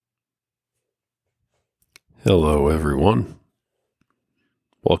Hello, everyone.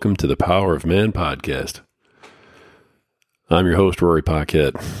 Welcome to the Power of Man podcast. I'm your host, Rory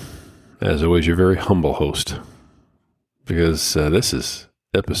Paquette. As always, your very humble host, because this is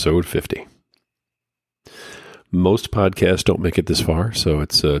episode 50. Most podcasts don't make it this far, so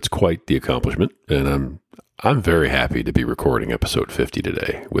it's quite the accomplishment, and I'm very happy to be recording episode 50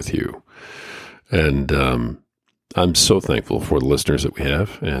 today with you. And I'm so thankful for the listeners that we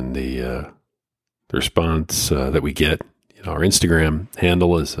have and the response that we get. Our Instagram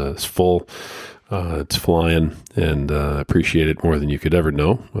handle is full. It's flying, and appreciate it more than you could ever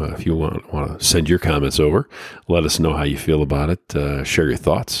know. If you want to send your comments over, let us know how you feel about it. Share your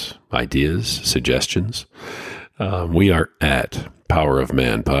thoughts, ideas, suggestions. We are at Power of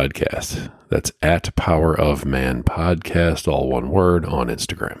Man Podcast. That's at Power of Man Podcast, all one word, on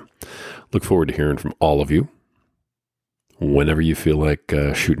Instagram. Look forward to hearing from all of you. Whenever you feel like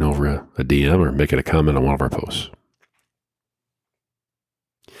shooting over a DM or making a comment on one of our posts.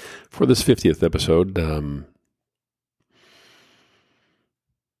 For this 50th episode, I want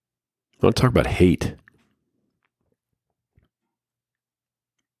to talk about hate.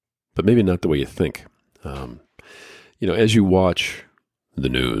 But maybe not the way you think. As you watch the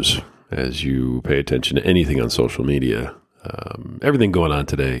news, as you pay attention to anything on social media, everything going on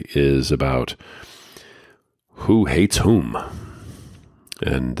today is about who hates whom,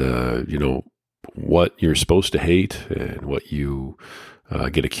 and, what you're supposed to hate and what you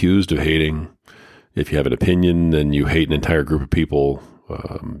get accused of hating. If you have an opinion, then you hate an entire group of people.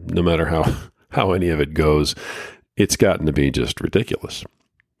 No matter how any of it goes, it's gotten to be just ridiculous.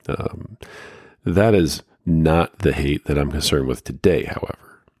 That is not the hate that I'm concerned with today,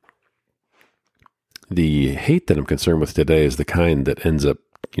 however. The hate that I'm concerned with today is the kind that ends up,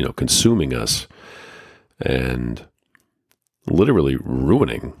 consuming us and literally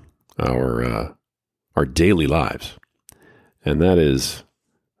ruining our daily lives. And that is,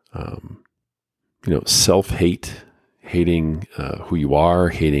 self-hate, hating who you are,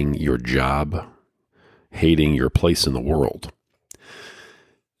 hating your job, hating your place in the world.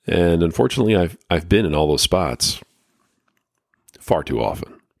 And unfortunately, I've been in all those spots far too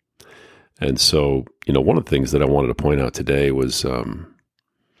often. And so, one of the things that I wanted to point out today was, I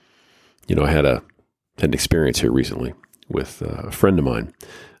had an experience here recently with a friend of mine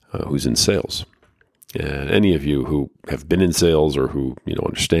who's in sales. And any of you who have been in sales or who,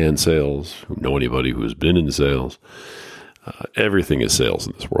 understand sales, who know anybody who's been in sales, everything is sales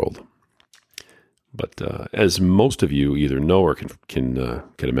in this world. But as most of you either know or can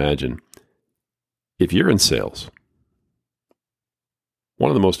imagine, if you're in sales, one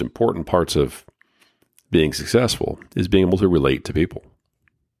of the most important parts of being successful is being able to relate to people.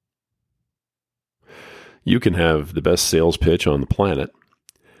 You can have the best sales pitch on the planet,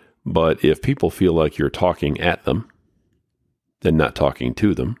 but if people feel like you're talking at them and not talking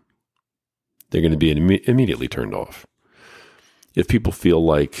to them, they're going to be immediately turned off. If people feel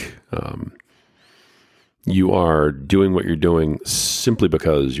like you are doing what you're doing simply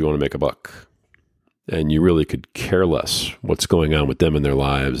because you want to make a buck, and you really could care less what's going on with them in their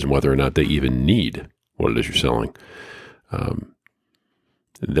lives and whether or not they even need what it is you're selling,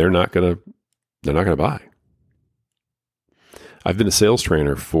 they're not going to buy. I've been a sales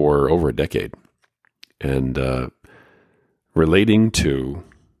trainer for over a decade, and relating to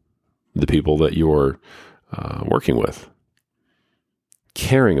the people that you're working with,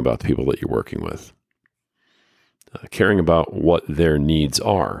 caring about the people that you're working with, caring about what their needs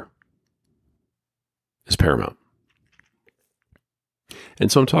are is paramount.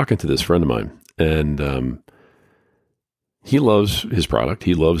 And so I'm talking to this friend of mine, and he loves his product.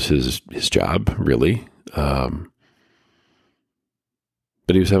 He loves his job, really.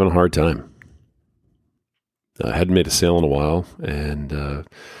 But he was having a hard time. Hadn't made a sale in a while, and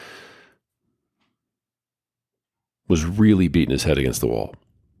was really beating his head against the wall.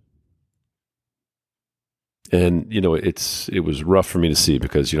 And it was rough for me to see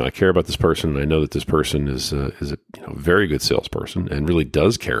because I care about this person, and I know that this person is a very good salesperson and really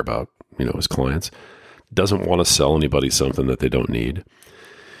does care about his clients. Doesn't want to sell anybody something that they don't need.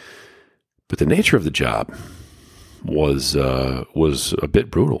 But the nature of the job was a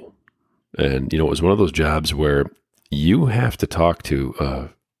bit brutal. And, it was one of those jobs where you have to talk to a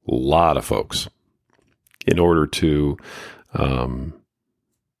lot of folks in order to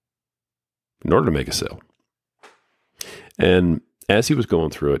make a sale. And as he was going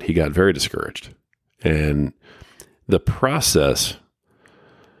through it, he got very discouraged. And the process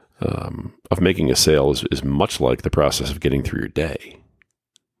of making a sale is much like the process of getting through your day.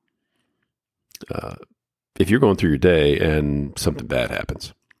 If you're going through your day and something bad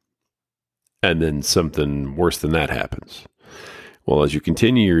happens, and then something worse than that happens. Well, as you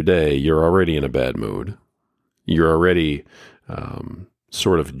continue your day, you're already in a bad mood. You're already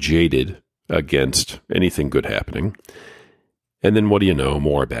sort of jaded against anything good happening. And then what do you know?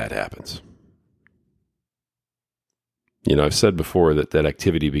 More bad happens. You know, I've said before that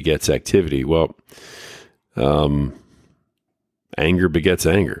activity begets activity. Well, anger begets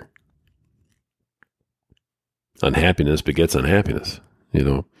anger. Unhappiness begets unhappiness. You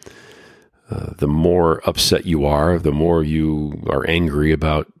know, the more upset you are, the more you are angry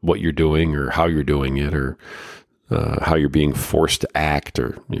about what you're doing or how you're doing it, or how you're being forced to act,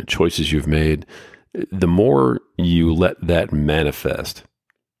 or choices you've made. The more you let that manifest,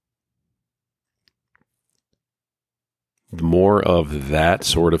 the more of that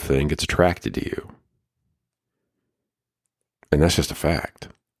sort of thing gets attracted to you. And that's just a fact.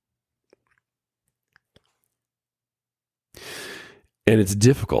 And it's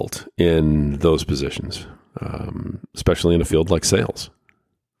difficult in those positions, especially in a field like sales,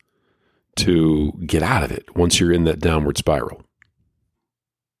 to get out of it once you're in that downward spiral.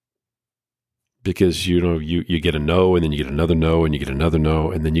 Because, you get a no, and then you get another no, and you get another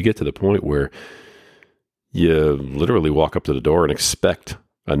no, and then you get to the point where you literally walk up to the door and expect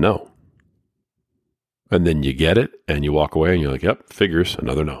a no. And then you get it, and you walk away, and you're like, yep, figures,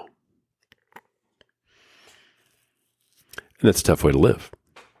 another no. And that's a tough way to live.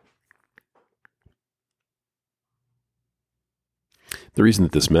 The reason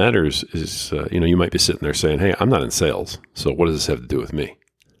that this matters is, you might be sitting there saying, hey, I'm not in sales, so what does this have to do with me?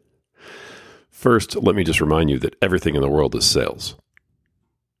 First, let me just remind you that everything in the world is sales.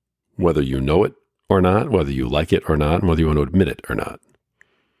 Whether you know it or not, whether you like it or not, and whether you want to admit it or not.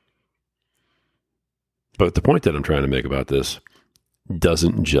 But the point that I'm trying to make about this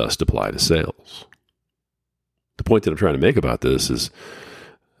doesn't just apply to sales. The point that I'm trying to make about this is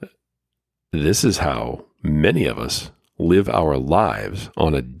how many of us live our lives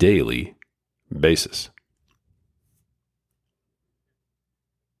on a daily basis.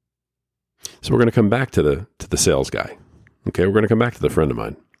 So we're going to come back to the sales guy. Okay, we're going to come back to the friend of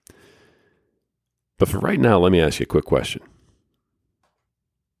mine. But for right now, let me ask you a quick question.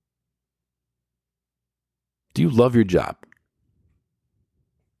 Do you love your job?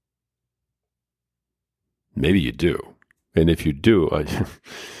 Maybe you do. And if you do,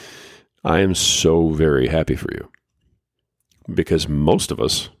 I am so very happy for you. Because most of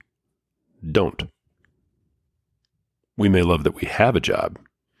us don't. We may love that we have a job.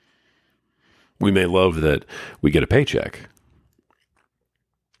 We may love that we get a paycheck.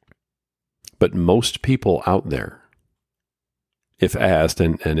 But most people out there, if asked,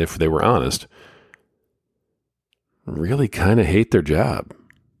 and if they were honest, really kind of hate their job.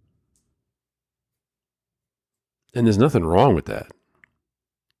 And there's nothing wrong with that.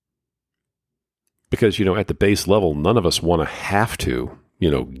 Because, at the base level, none of us want to have to,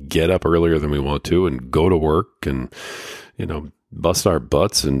 get up earlier than we want to and go to work and, bust our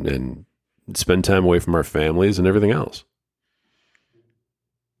butts and spend time away from our families and everything else.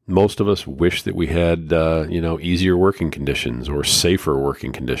 Most of us wish that we had, easier working conditions or safer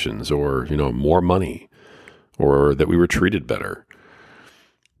working conditions or, more money or that we were treated better.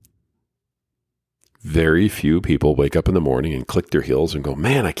 Very few people wake up in the morning and click their heels and go,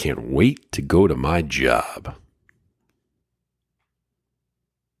 man, I can't wait to go to my job.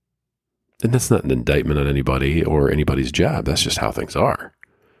 And that's not an indictment on anybody or anybody's job. That's just how things are.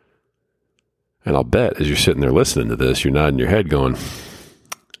 And I'll bet as you're sitting there listening to this, you're nodding your head going,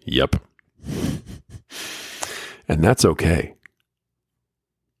 yep. And that's okay.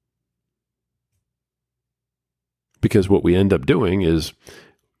 Because what we end up doing is,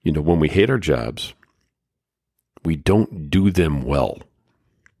 when we hate our jobs, we don't do them well.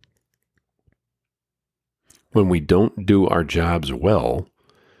 When we don't do our jobs well,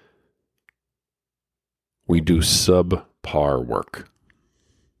 we do subpar work.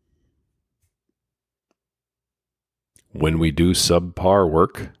 When we do subpar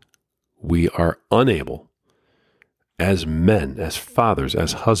work, we are unable, as men, as fathers,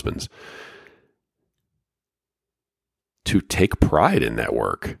 as husbands, to take pride in that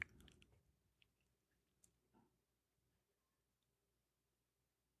work.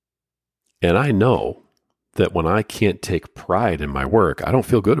 And I know that when I can't take pride in my work, I don't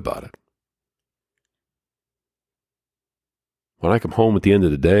feel good about it. When I come home at the end of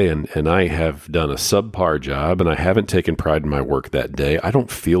the day and I have done a subpar job and I haven't taken pride in my work that day, I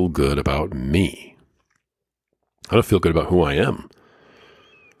don't feel good about me. I don't feel good about who I am.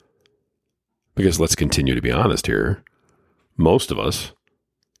 Because let's continue to be honest here. Most of us,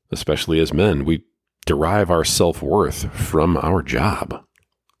 especially as men, we derive our self-worth from our job,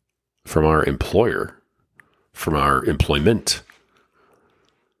 from our employer, from our employment.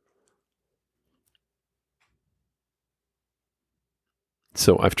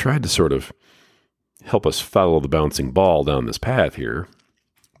 So I've tried to sort of help us follow the bouncing ball down this path here,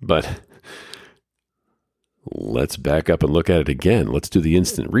 but let's back up and look at it again. Let's do the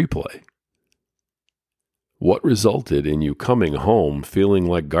instant replay. What resulted in you coming home feeling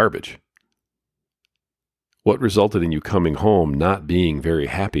like garbage? What resulted in you coming home not being very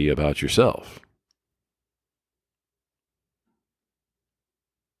happy about yourself?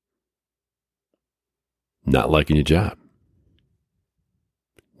 Not liking your job.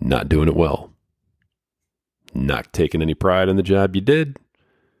 Not doing it well. Not taking any pride in the job you did.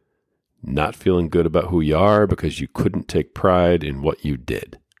 Not feeling good about who you are because you couldn't take pride in what you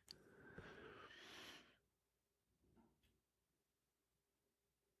did.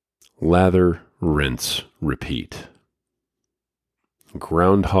 Lather, rinse, repeat.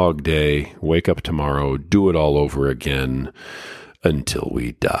 Groundhog Day, wake up tomorrow, do it all over again until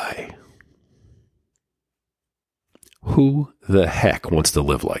we die. Who the heck wants to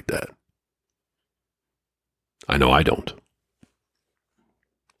live like that? I know I don't.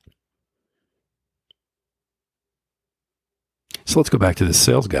 So let's go back to this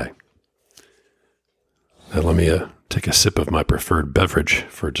sales guy. Now let me take a sip of my preferred beverage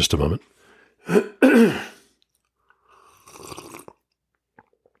for just a moment.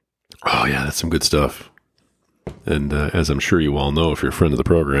 Oh yeah, that's some good stuff. And as I'm sure you all know, if you're a friend of the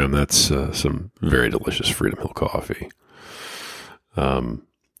program, that's some very delicious Freedom Hill coffee.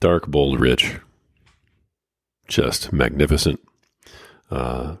 Dark, bold, rich, just magnificent.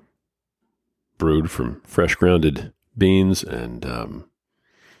 Brewed from fresh grounded beans and,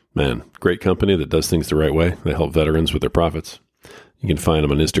 man, great company that does things the right way. They help veterans with their profits. You can find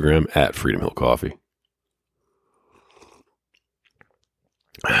them on Instagram at Freedom Hill Coffee.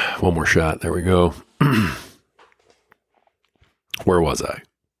 One more shot. There we go. Where was I?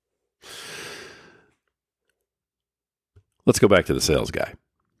 Let's go back to the sales guy.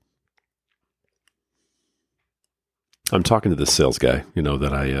 I'm talking to this sales guy,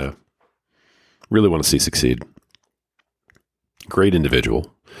 that I really want to see succeed. Great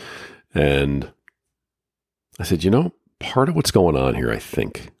individual. And I said, part of what's going on here, I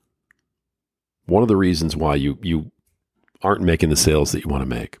think, one of the reasons why you aren't making the sales that you want to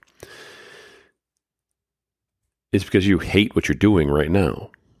make is because you hate what you're doing right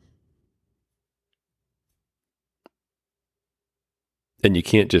now. And you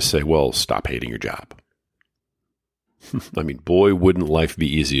can't just say, well, stop hating your job. I mean, boy, wouldn't life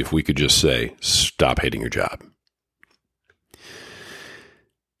be easy if we could just say, stop hating your job.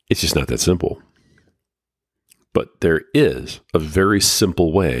 It's just not that simple. But there is a very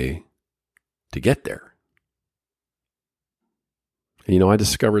simple way to get there. And, I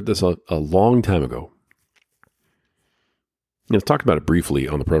discovered this a long time ago. I've talked about it briefly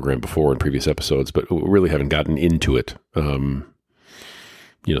on the program before in previous episodes, but we really haven't gotten into it,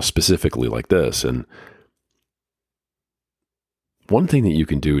 specifically like this. And one thing that you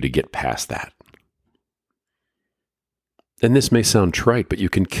can do to get past that, and this may sound trite, but you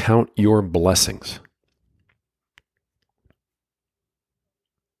can count your blessings.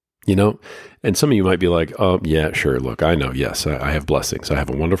 And some of you might be like, oh, yeah, sure. Look, I know. Yes, I have blessings. I have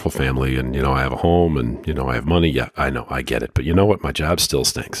a wonderful family and, I have a home and, I have money. Yeah, I know. I get it. But you know what? My job still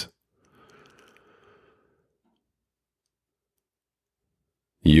stinks.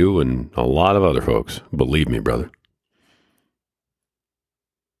 You and a lot of other folks, believe me, brother.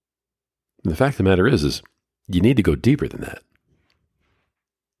 And the fact of the matter is you need to go deeper than that.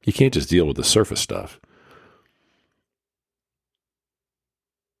 You can't just deal with the surface stuff.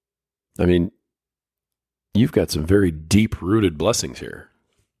 I mean, you've got some very deep-rooted blessings here.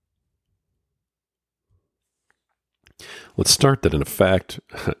 Let's start that in effect,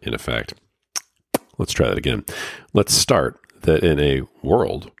 let's try that again. Let's start that in a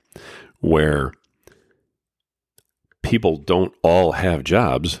world where people don't all have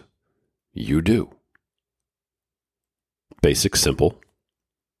jobs, you do. Basic, simple.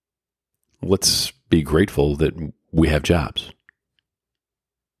 Let's be grateful that we have jobs.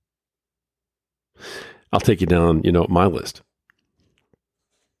 I'll take you down, my list.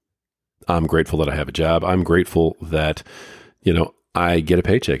 I'm grateful that I have a job. I'm grateful that, I get a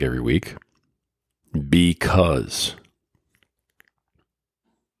paycheck every week because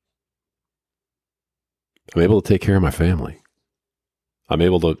I'm able to take care of my family. I'm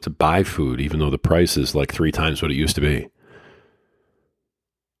able to buy food, even though the price is like 3 times what it used to be.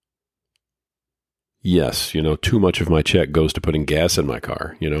 Yes, too much of my check goes to putting gas in my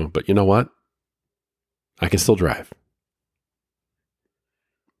car, but you know what? I can still drive.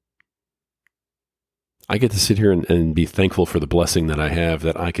 I get to sit here and be thankful for the blessing that I have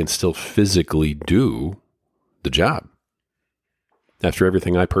that I can still physically do the job after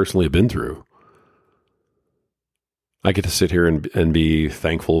everything I personally have been through. I get to sit here and be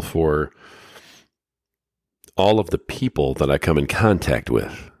thankful for all of the people that I come in contact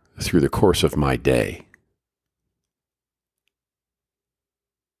with through the course of my day.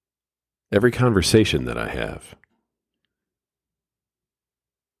 Every conversation that I have.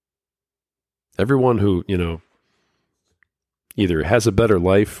 Everyone who, either has a better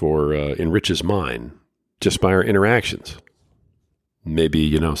life or enriches mine just by our interactions.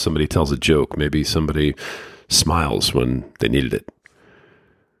 Maybe, somebody tells a joke. Maybe somebody smiles when they needed it.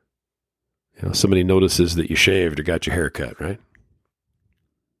 Somebody notices that you shaved or got your hair cut, right?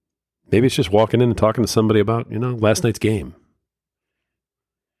 Maybe it's just walking in and talking to somebody about, last night's game.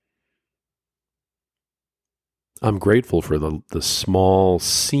 I'm grateful for the small,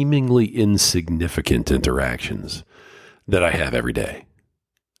 seemingly insignificant interactions that I have every day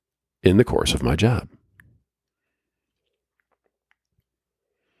in the course of my job.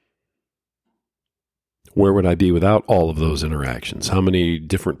 Where would I be without all of those interactions? How many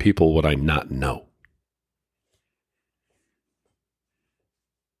different people would I not know?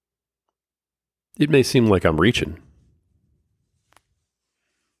 It may seem like I'm reaching.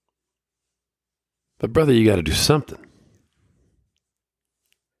 But brother, you got to do something.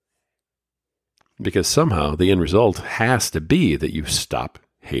 Because somehow the end result has to be that you stop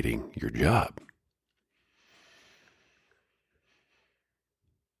hating your job.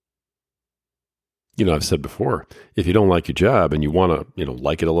 I've said before, if you don't like your job and you want to,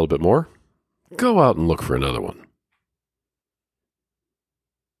 like it a little bit more, go out and look for another one.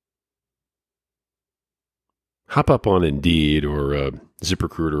 Hop up on Indeed or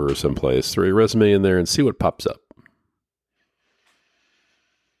ZipRecruiter or someplace, throw your resume in there and see what pops up.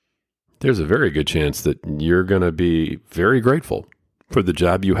 There's a very good chance that you're going to be very grateful for the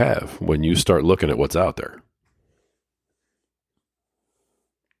job you have when you start looking at what's out there.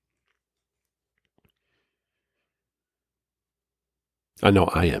 I know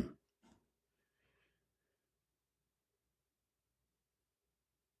I am.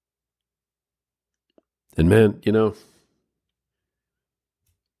 And man,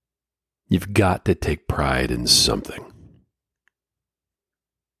 you've got to take pride in something.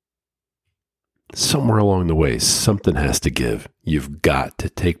 Somewhere along the way, something has to give. You've got to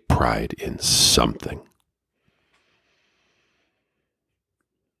take pride in something.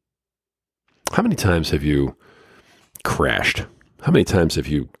 How many times have you crashed? How many times have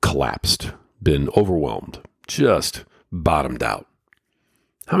you collapsed, been overwhelmed, just bottomed out?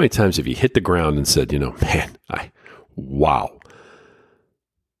 How many times have you hit the ground and said, man, wow,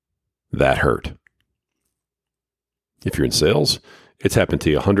 that hurt? If you're in sales, it's happened to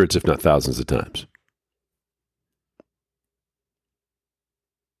you hundreds, if not thousands of times.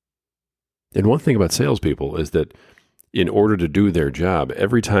 And one thing about salespeople is that in order to do their job,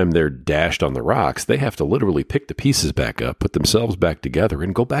 every time they're dashed on the rocks, they have to literally pick the pieces back up, put themselves back together,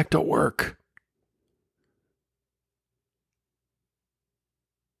 and go back to work.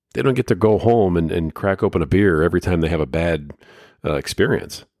 They don't get to go home and crack open a beer every time they have a bad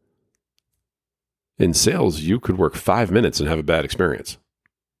experience. In sales, you could work 5 minutes and have a bad experience.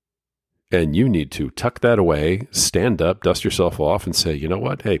 And you need to tuck that away, stand up, dust yourself off, and say, you know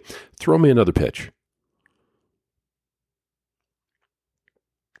what? Hey, throw me another pitch.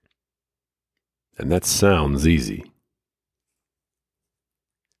 And that sounds easy.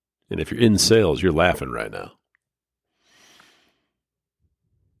 And if you're in sales, you're laughing right now.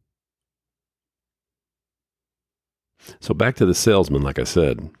 So back to the salesman, like I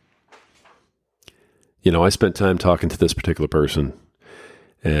said, I spent time talking to this particular person,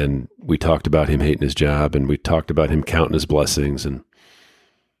 and we talked about him hating his job, and we talked about him counting his blessings. And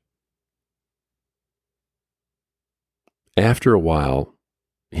after a while,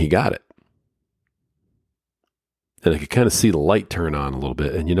 he got it. And I could kind of see the light turn on a little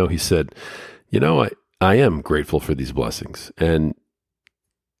bit. And, he said, I am grateful for these blessings. And,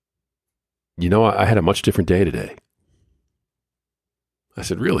 I had a much different day today. I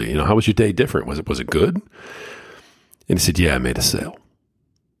said, really? How was your day different? Was it good? And he said, yeah, I made a sale.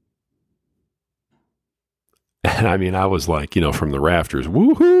 And I was like, from the rafters,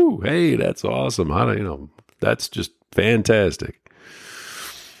 woohoo, hey, that's awesome. That's just fantastic.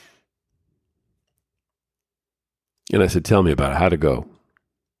 And I said, tell me about it. How'd it go?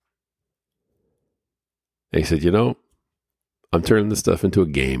 And he said, I'm turning this stuff into a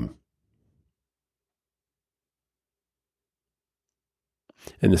game.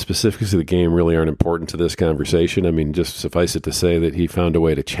 And the specifics of the game really aren't important to this conversation. I mean, just suffice it to say that he found a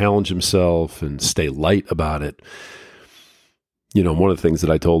way to challenge himself and stay light about it. One of the things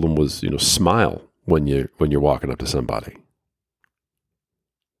that I told him was, smile when you're walking up to somebody.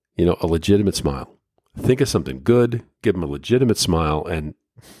 A legitimate smile. Think of something good, give them a legitimate smile, and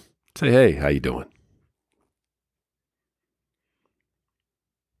say, "Hey, how you doing?"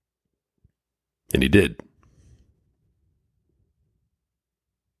 And he did.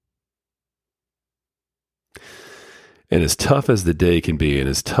 And as tough as the day can be, and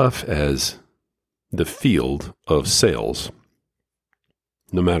as tough as the field of sales,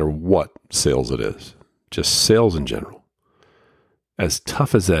 no matter what sales it is, just sales in general, as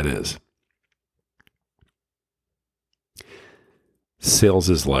tough as that is, sales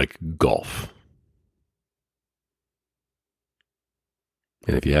is like golf.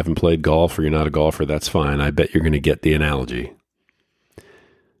 And if you haven't played golf or you're not a golfer, that's fine. I bet you're going to get the analogy.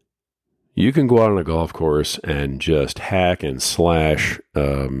 You can go out on a golf course and just hack and slash,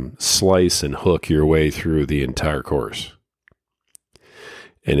 slice and hook your way through the entire course.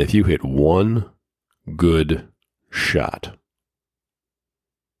 And if you hit one good shot,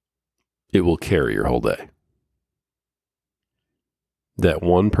 it will carry your whole day. That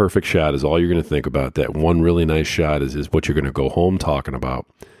one perfect shot is all you're going to think about. That one really nice shot is what you're going to go home talking about.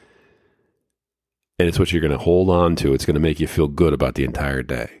 And it's what you're going to hold on to. It's going to make you feel good about the entire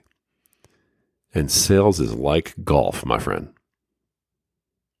day. And sales is like golf, my friend.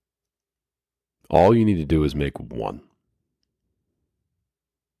 All you need to do is make one.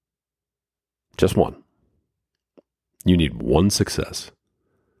 Just one. You need one success.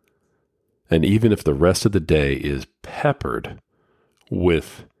 And even if the rest of the day is peppered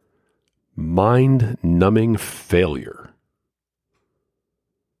with mind-numbing failure,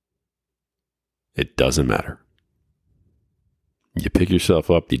 it doesn't matter. You pick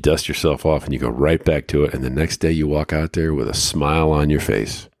yourself up, you dust yourself off, and you go right back to it. And the next day you walk out there with a smile on your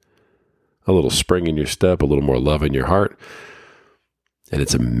face, a little spring in your step, a little more love in your heart. And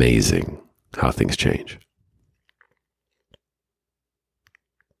it's amazing how things change.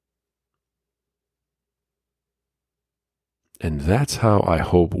 And that's how I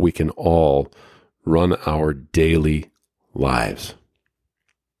hope we can all run our daily lives.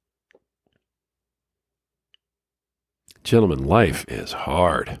 Gentlemen, life is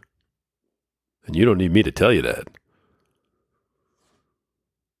hard. And you don't need me to tell you that.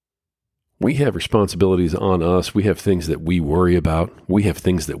 We have responsibilities on us. We have things that we worry about. We have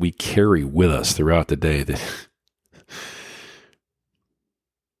things that we carry with us throughout the day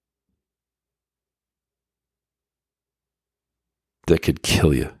that could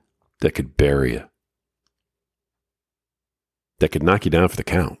kill you, that could bury you, that could knock you down for the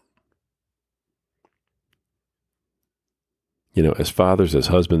count. As fathers, as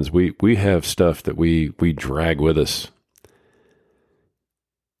husbands, we have stuff that we drag with us.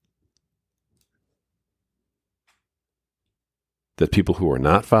 That people who are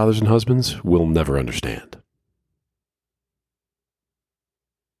not fathers and husbands will never understand.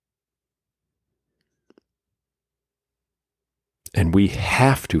 And we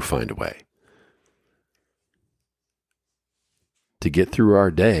have to find a way to get through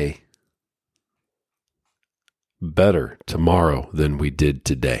our day better tomorrow than we did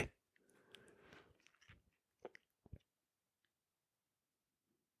today.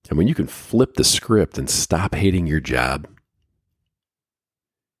 And when you can flip the script and stop hating your job,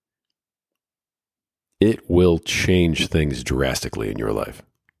 it will change things drastically in your life.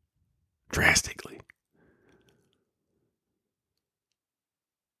 Drastically.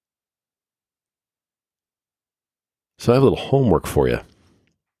 So I have a little homework for you.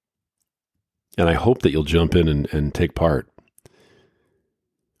 And I hope that you'll jump in and take part.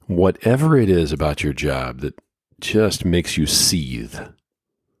 Whatever it is about your job that just makes you seethe,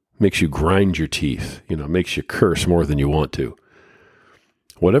 makes you grind your teeth, makes you curse more than you want to.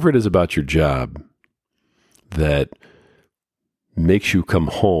 Whatever it is about your job that makes you come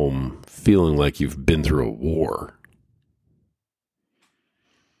home feeling like you've been through a war,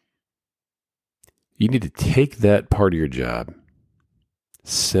 you need to take that part of your job,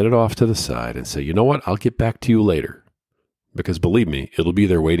 set it off to the side and say, you know what, I'll get back to you later. Because believe me, it'll be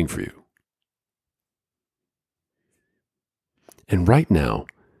there waiting for you. And right now,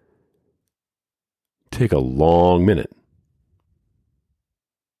 take a long minute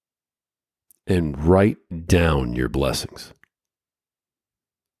and write down your blessings.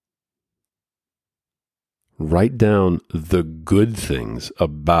 Write down the good things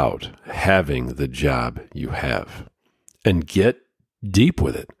about having the job you have and get deep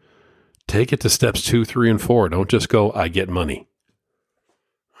with it. Take it to steps 2, 3, and 4. Don't just go, I get money.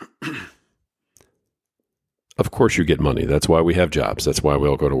 Of course you get money. That's why we have jobs. That's why we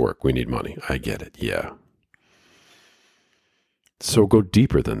all go to work. We need money. I get it. Yeah. So go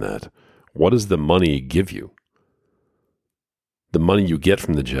deeper than that. What does the money give you? The money you get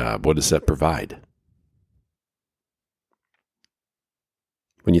from the job, what does that provide?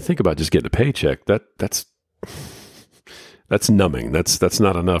 When you think about just getting a paycheck, that's numbing. That's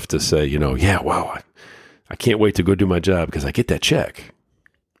not enough to say, yeah, wow, I can't wait to go do my job because I get that check.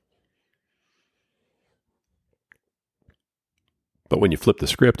 But when you flip the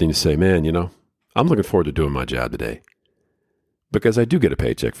script and you say, man, I'm looking forward to doing my job today because I do get a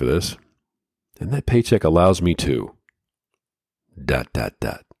paycheck for this. And that paycheck allows me to ... That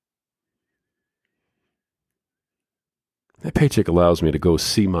paycheck allows me to go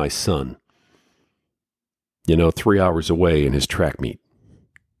see my son, 3 hours away in his track meet.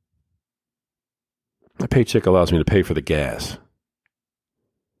 That paycheck allows me to pay for the gas.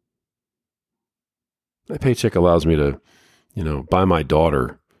 That paycheck allows me to, buy my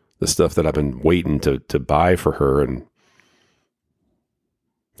daughter the stuff that I've been waiting to buy for her, and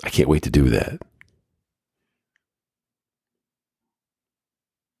I can't wait to do that.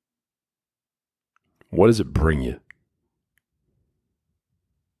 What does it bring you?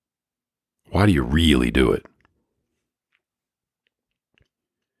 Why do you really do it?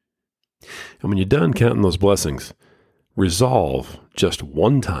 And when you're done counting those blessings, resolve just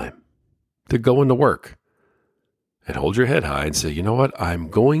one time to go into work and hold your head high and say, you know what? I'm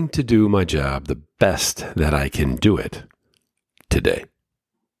going to do my job the best that I can do it today.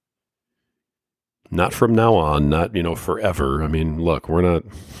 Not from now on, not, forever. I mean, look, we're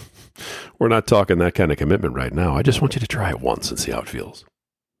not talking that kind of commitment right now. I just want you to try it once and see how it feels.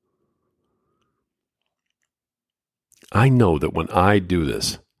 I know that when I do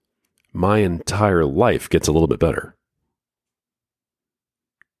this, my entire life gets a little bit better.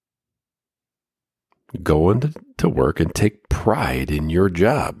 Go into work and take pride in your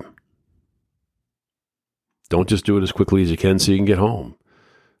job. Don't just do it as quickly as you can so you can get home.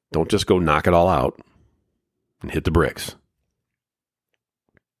 Don't just go knock it all out and hit the bricks.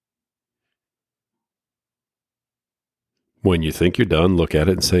 When you think you're done, look at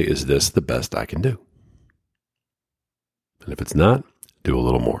it and say, is this the best I can do? And if it's not, do a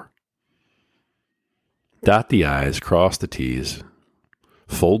little more. Dot the I's, cross the T's,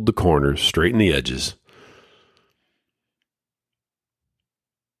 fold the corners, straighten the edges.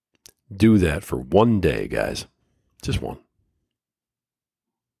 Do that for one day, guys. Just one.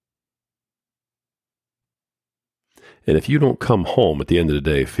 And if you don't come home at the end of the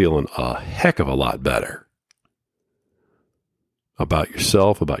day feeling a heck of a lot better about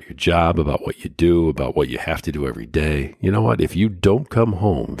yourself, about your job, about what you do, about what you have to do every day, you know what? If you don't come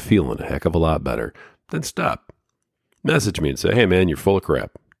home feeling a heck of a lot better, then stop. Message me and say, hey man, you're full of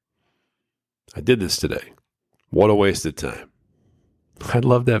crap. I did this today. What a waste of time. I'd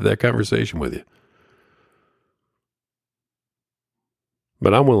love to have that conversation with you.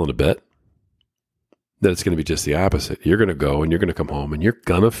 But I'm willing to bet that it's going to be just the opposite. You're going to go and you're going to come home and you're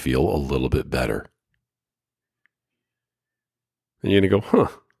going to feel a little bit better. And you're going to go,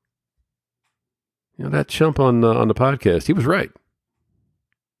 that chump on the podcast, he was right.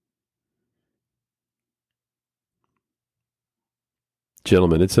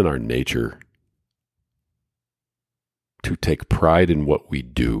 Gentlemen, it's in our nature to take pride in what we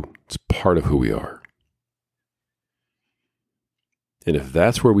do. It's part of who we are. And if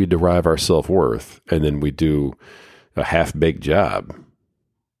that's where we derive our self-worth, and then we do a half-baked job,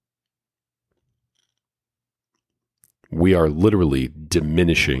 we are literally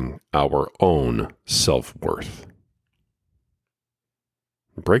diminishing our own self-worth.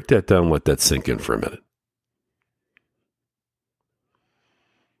 Break that down, let that sink in for a minute.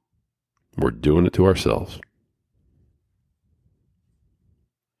 We're doing it to ourselves.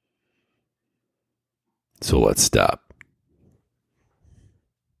 So let's stop.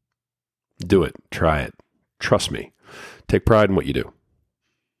 Do it. Try it. Trust me. Take pride in what you do.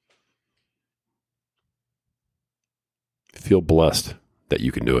 Feel blessed that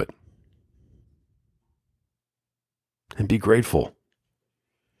you can do it. And be grateful.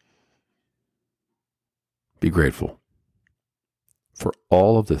 Be grateful for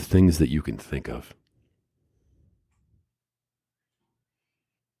all of the things that you can think of.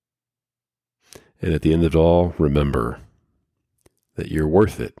 And at the end of it all, remember that you're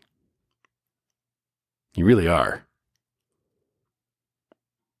worth it. You really are.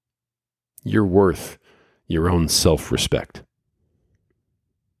 You're worth your own self-respect.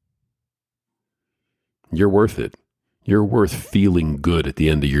 You're worth it. You're worth feeling good at the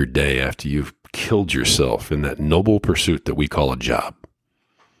end of your day after you've killed yourself in that noble pursuit that we call a job.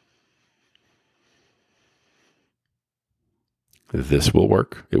 This will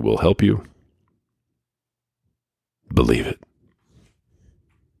work. It will help you. Believe it.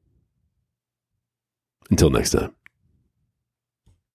 Until next time.